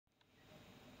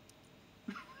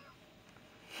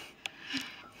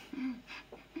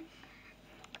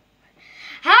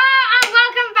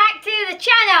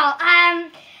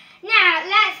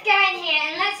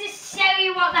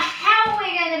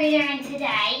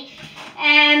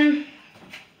We're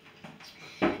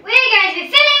going to be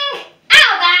filling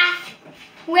our bath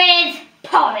with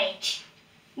porridge.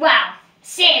 Well,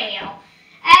 cereal.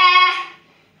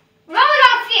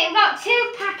 We've got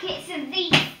 2 packets of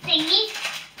these thingies.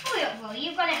 Hurry up, Will,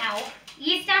 you've got to help.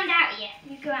 You stand out here.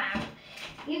 You go out.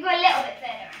 You go a little bit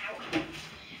further out. Right,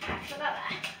 put that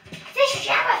there. This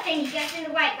shower thing gets in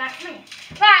the way. Right, come here.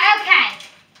 Right, okay.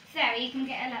 Sarah, you can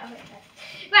get a little bit further.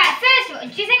 Right, first of all,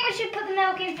 do you think we should put the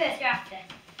milk in first or after?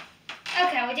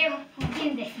 Okay, we'll do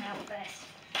this milk first.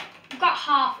 We've got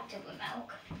half a tub of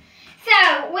milk.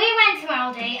 So, we went to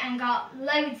Aldi and got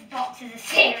loads of boxes of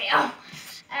cereal.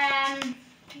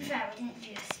 To be fair, we didn't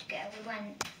just go, we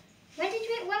went... when were we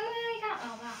got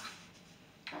all that?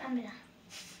 I can't remember that.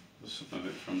 There's some of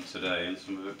it from today and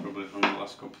some of it probably from the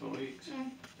last couple of weeks.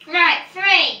 Right,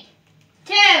 3,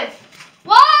 2, 1!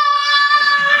 Ah!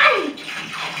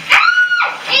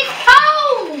 It's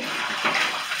cold!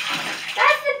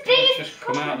 That's the biggest... It's just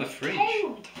come out of the fridge.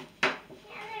 Cold. Yeah,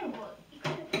 I know, but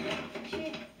you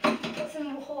should put some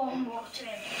warm water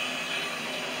in.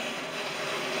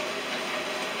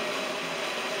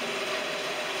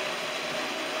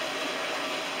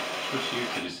 Wish you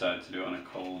could decide to do it on a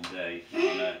cold day,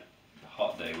 on a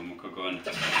hot day when we could go and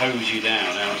hose you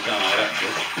down outside after.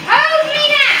 Hose me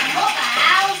down? What the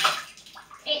hell?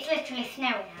 It's literally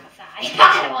snowing outside,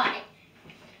 by the way.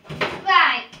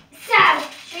 Right, so,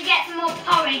 should we get some more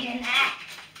porridge in there?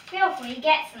 Feel free,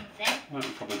 get something. Well,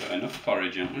 we've probably got enough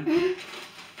porridge, haven't we?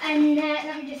 And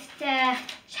let me just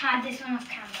hide this one off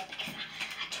camera because I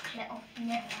took a little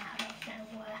nip out of it, so I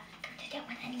don't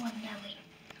want anyone knowing.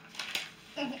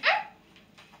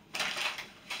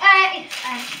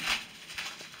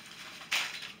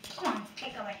 Come on,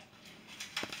 get going.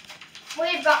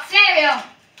 We've got cereal.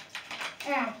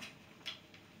 Now,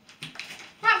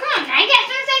 come on, then, get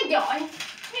something done.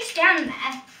 Just stand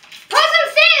there. Put some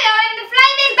cereal in the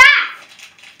flaming bath.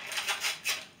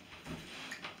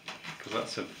 Because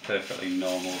that's a perfectly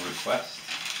normal request.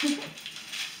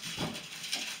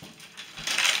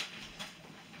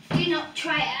 Do not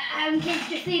try it at home, kids.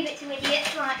 Just leave it to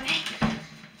idiots like me.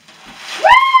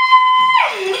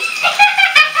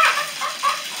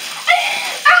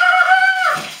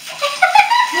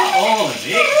 Not all of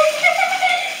it.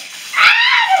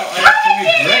 But I have to be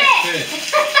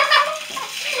breakfast.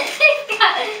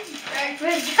 Breakfast.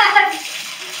 This is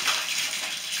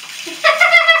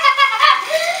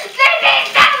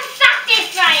so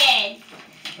satisfying.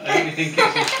 I only think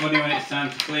it's funny when it's time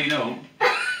to clean up. Oh,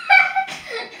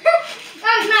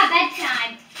 it's my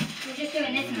bedtime. We're just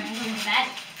doing this and then going to bed.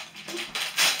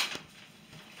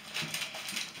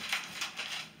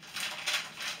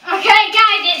 Okay,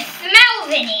 guys, it smells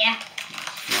in here.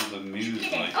 Smells of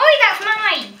muesli. Oh, that's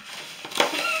mine.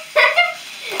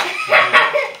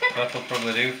 That'll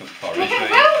probably do for porridge.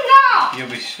 It will not. You'll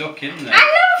be stuck in there. I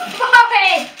love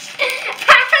porridge.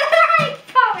 I like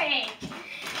porridge.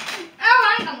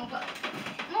 Oh, hang on.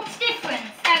 What's the difference?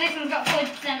 Oh, this one's got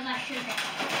 40% less sugar. I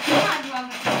might as well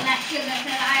put less sugar so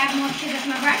that I have more sugar for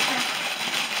my breakfast.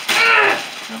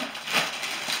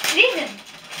 Listen.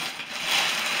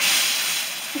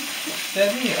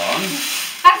 Steady on.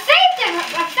 I've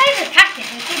saved the packet.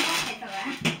 There's 2 packets of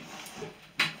there.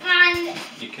 And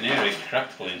You can hear it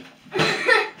crackling.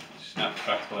 Snap,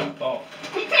 crackle and pop.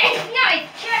 it's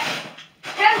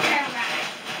cocoa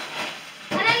rice.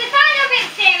 And then the final bit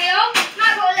of cereal.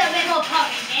 Might put a little bit more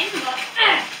porridge in, but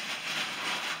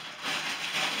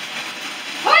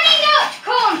honey nut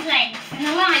cornflakes, and I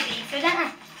like these, so I don't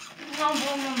have one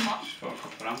more. Just put a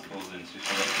couple of apples in so you've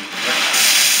got some to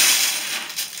breakfast.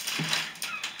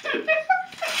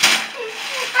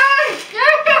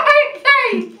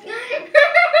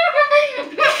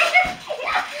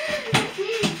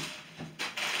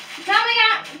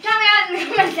 Tell me out in the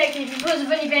comment section if you put a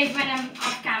funny face when I'm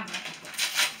off camera.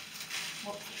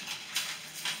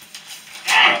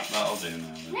 That'll do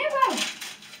now then. No, it won't.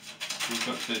 We've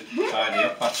got to tidy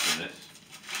up after this.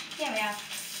 Here we are.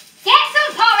 Get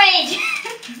some porridge!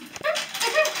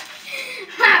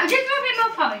 Right, we'll just put a bit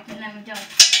more porridge and then we're done.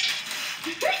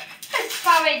 There's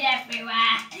porridge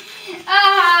everywhere.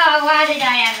 Oh, why did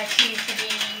I ever choose to be a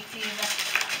YouTuber?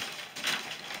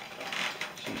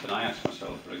 Something I ask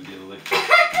myself regularly.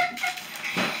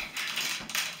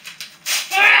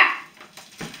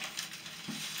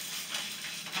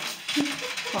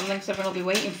 Come on, then everyone will be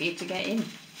waiting for you to get in.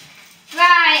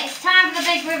 Right, it's time for the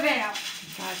big reveal.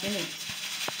 5 minutes.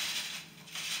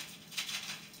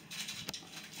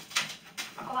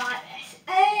 I like this.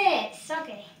 Hey, it's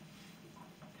soggy.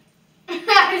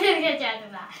 I was just going to joke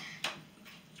with that.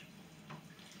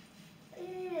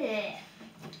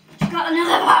 Got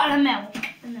another bottle of milk.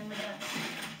 And then we're done.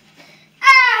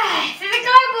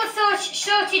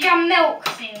 shortage on milk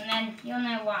soon, then you'll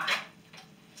know why.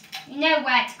 You know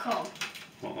where to come.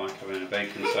 What, like having a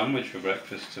bacon sandwich for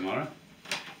breakfast tomorrow?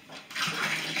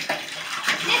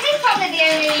 This is probably the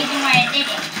only reason why I did it.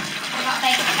 I got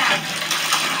bacon sandwich.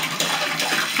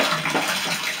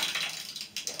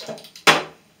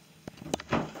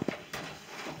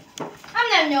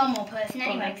 I'm no normal person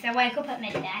anyway, because I wake up at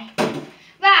midday.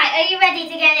 Right, are you ready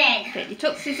to get in? Put your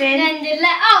tuxes in. Then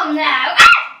oh no! Ah!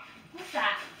 What's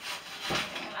that?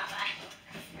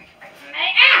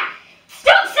 Ah!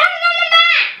 Stop standing on the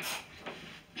mat!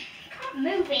 Can't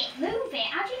move it. Move it.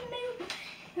 How do you move?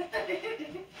 How do you move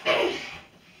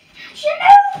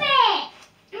it?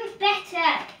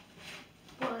 Better.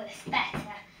 Worse.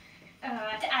 Better. Oh, I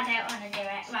don't want to do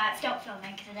it. Right, stop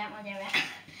filming because I don't want to do it.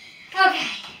 Okay.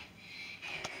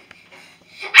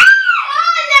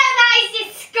 Oh no, that is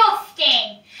disgusting.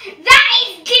 That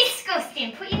is disgusting.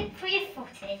 Put your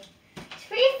foot in. Just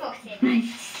put your foot in. That is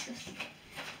disgusting.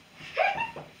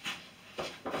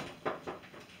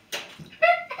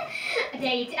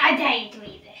 I dare you to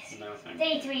eat this. No, thank I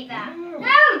dare you to eat that. No.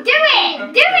 No, do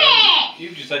it. Do it.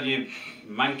 You just had your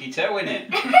manky toe in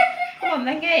it. Come on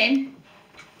then, get in.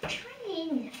 Try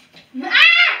in. Ah!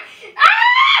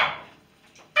 Ah!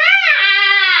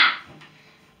 Ah!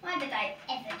 Why did I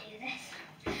ever do this?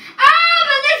 Oh,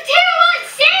 but there's too much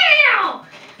cereal!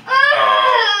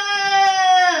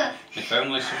 Oh! If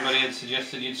only somebody had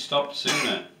suggested you'd stopped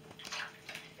sooner.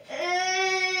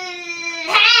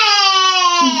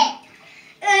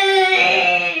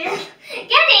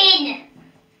 Get in!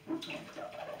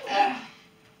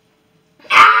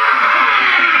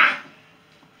 Ah!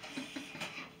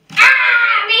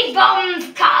 Ah! My bum's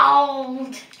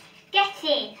cold! Get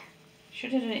in!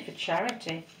 Should have done it for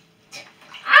charity.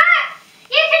 Ah!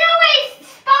 You can always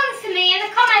sponsor me in the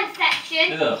comment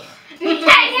section. Ugh,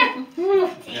 Yeah.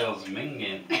 girls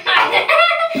minging.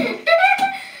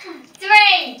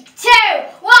 3, 2,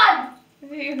 1.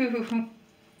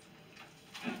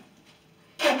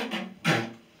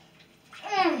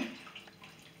 Ew.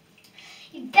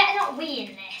 You better not wee in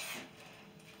this.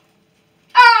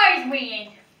 Oh, he's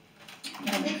weeing.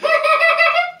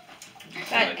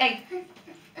 Right, hey,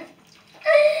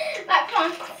 Right, come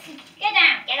on. Get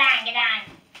down, get down, get down.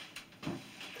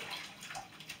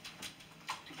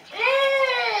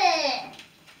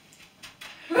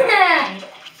 Now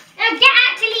get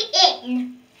actually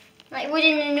in. Like you would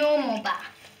in a normal bath.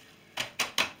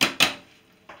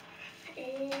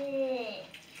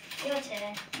 Your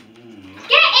turn.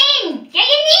 Get in! Get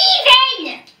your knees in!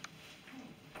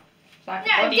 like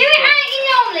No, a do body it scrub. how you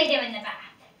normally do in the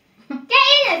bath. Get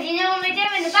in as you normally do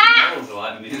in the bath. Smells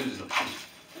like music.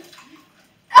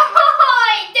 Oh,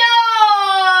 it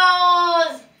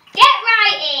does! Get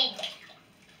right in.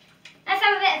 Let's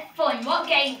have a bit of fun. What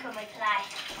game can we play?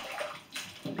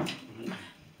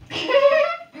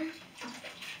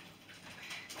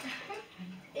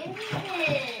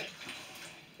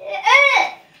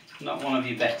 Not one of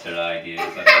your better ideas, I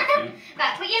don't think.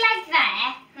 Right, put your legs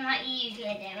there, like you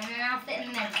usually do, and then I'll sit in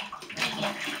the middle. There you go.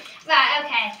 Right,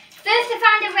 okay. First to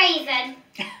find a raisin.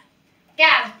 Go.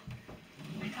 I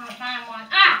can't find one.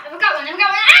 Ah, I've got one, I've got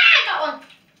one. Ah, I got one.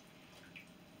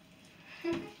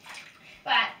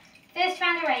 Right, first to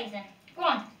find a raisin. Go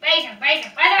on, raisin,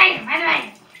 raisin. Where's the raisin? Where's the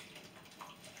raisin?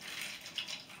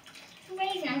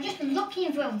 Raisin, I'm just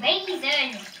looking for a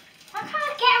raisin. I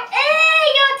can't get out.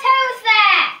 Your toe's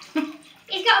there.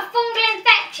 He's got a fungal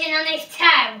infection on his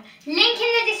toe. Link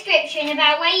in the description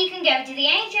about where you can go to the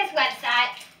NHS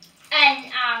website, and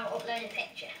I'll upload a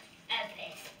picture of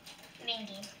his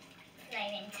minging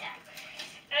flaming toe.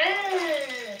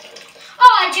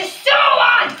 Oh, I just saw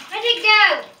one! Where'd it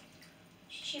go?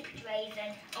 Stupid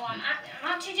raisin. Oh, I'm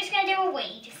actually just going to do a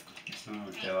wee. Just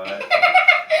Okay, like,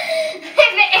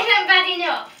 if it isn't bad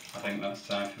enough. I think that's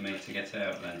time for me to get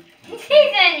out then. It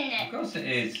isn't. Of course it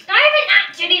is. I haven't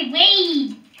actually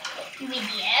weed, you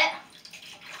idiot.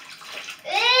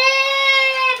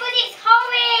 But it's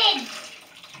horrid.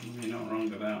 You're not wrong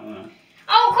about that.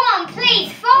 Oh, come on, please.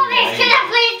 For this, can I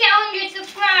please get 100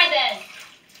 subscribers?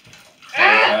 I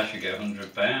should get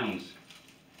 £100.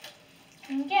 You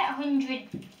can get 100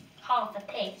 half a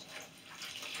p.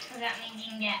 So that means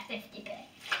you can get 50p.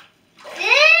 But it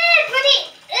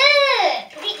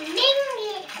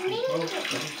Well,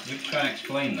 we've tried to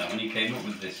explain that when you came up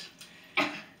with this.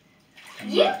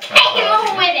 You came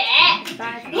up with it.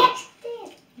 5 minutes. Yes,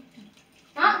 did.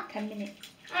 What? 10 minutes.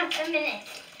 Oh, 10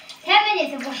 minutes. 10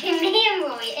 minutes of watching me and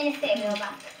Roy in a cereal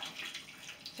bath.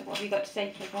 So what have you got to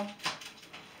say, people?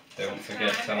 Don't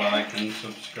forget to like and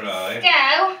subscribe.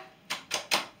 So,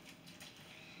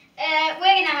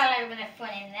 we're going to have a little bit of fun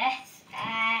in this.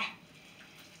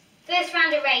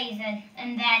 raisin,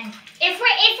 and then if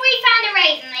we find a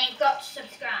raisin, then you've got to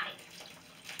subscribe.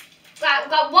 Right,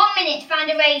 we've got 1 minute to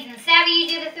find a raisin. Sarah, you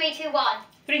do the 3, 2, 1.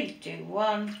 3, 2,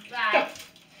 1. Right.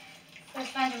 Let's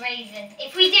find a raisin.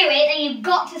 If we do it, then you've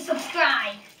got to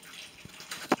subscribe.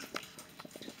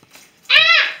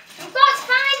 Ah! I've got to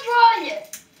find one.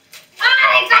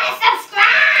 Oh, you've got to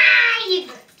subscribe.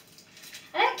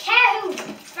 I don't care who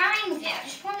finds it. I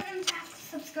just want them to have to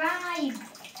subscribe.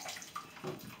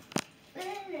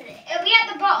 It'll be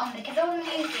at the bottom because all the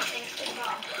music is at the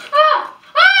bottom. Oh!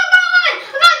 I got one!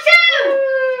 I got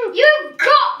 2! You've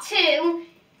got to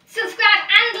subscribe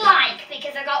and like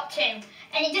because I got 2.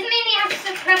 And it doesn't mean you have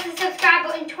to press the subscribe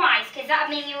button twice because that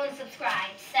would mean you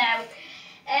unsubscribe. So,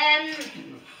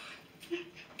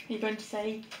 Are you going to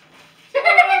say?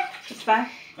 It's fine.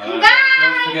 Don't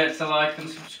forget to like and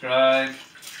subscribe.